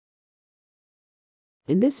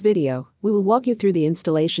In this video, we will walk you through the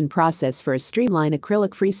installation process for a Streamline acrylic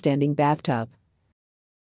freestanding bathtub.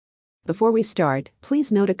 Before we start,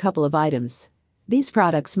 please note a couple of items. These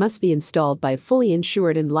products must be installed by a fully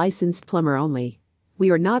insured and licensed plumber only. We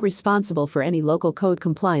are not responsible for any local code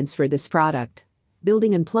compliance for this product.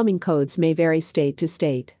 Building and plumbing codes may vary state to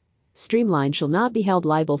state. Streamline shall not be held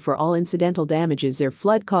liable for all incidental damages or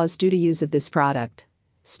flood caused due to use of this product.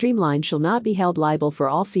 Streamline shall not be held liable for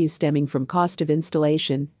all fees stemming from cost of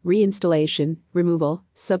installation, reinstallation, removal,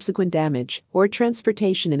 subsequent damage, or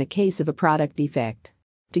transportation in a case of a product defect.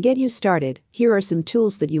 To get you started, here are some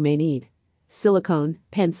tools that you may need: silicone,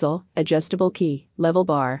 pencil, adjustable key, level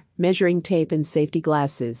bar, measuring tape, and safety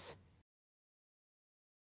glasses.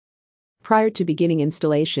 Prior to beginning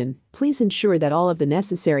installation, please ensure that all of the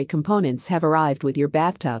necessary components have arrived with your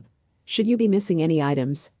bathtub. Should you be missing any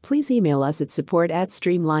items, please email us at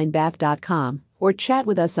support@streamlinebath.com or chat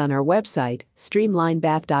with us on our website,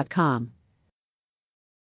 streamlinebath.com.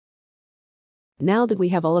 Now that we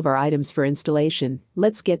have all of our items for installation,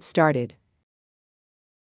 let's get started.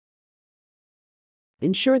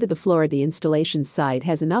 Ensure that the floor at the installation site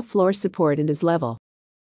has enough floor support and is level.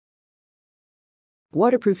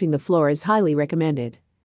 Waterproofing the floor is highly recommended.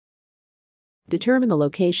 Determine the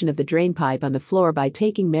location of the drain pipe on the floor by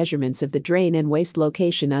taking measurements of the drain and waste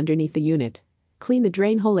location underneath the unit. Clean the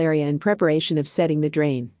drain hole area in preparation of setting the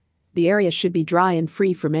drain. The area should be dry and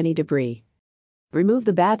free from any debris. Remove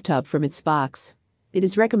the bathtub from its box. It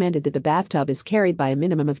is recommended that the bathtub is carried by a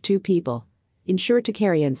minimum of 2 people. Ensure to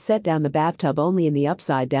carry and set down the bathtub only in the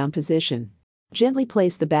upside-down position. Gently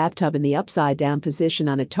place the bathtub in the upside-down position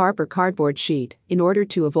on a tarp or cardboard sheet in order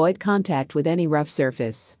to avoid contact with any rough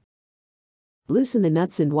surface. Loosen the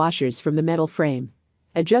nuts and washers from the metal frame.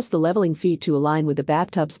 Adjust the leveling feet to align with the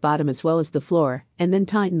bathtub's bottom as well as the floor, and then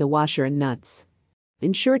tighten the washer and nuts.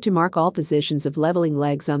 Ensure to mark all positions of leveling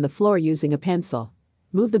legs on the floor using a pencil.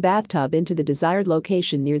 Move the bathtub into the desired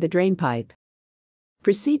location near the drain pipe.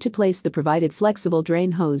 Proceed to place the provided flexible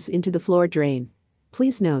drain hose into the floor drain.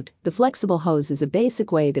 Please note, the flexible hose is a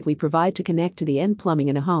basic way that we provide to connect to the end plumbing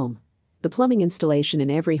in a home. The plumbing installation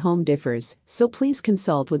in every home differs, so please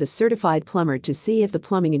consult with a certified plumber to see if the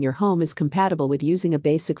plumbing in your home is compatible with using a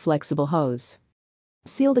basic flexible hose.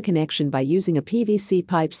 Seal the connection by using a PVC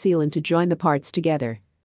pipe sealant to join the parts together.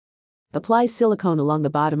 Apply silicone along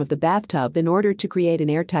the bottom of the bathtub in order to create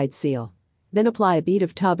an airtight seal. Then apply a bead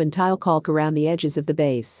of tub and tile caulk around the edges of the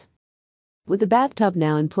base. With the bathtub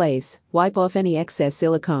now in place, wipe off any excess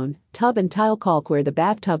silicone, tub and tile caulk where the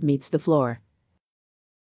bathtub meets the floor.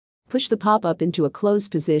 Push the pop-up into a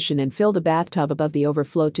closed position and fill the bathtub above the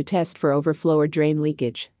overflow to test for overflow or drain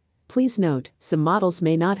leakage. Please note, some models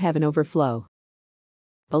may not have an overflow.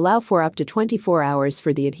 Allow for up to 24 hours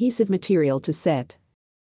for the adhesive material to set.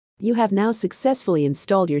 You have now successfully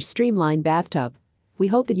installed your Streamline bathtub. We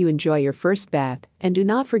hope that you enjoy your first bath, and do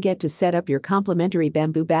not forget to set up your complimentary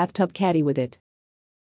bamboo bathtub caddy with it.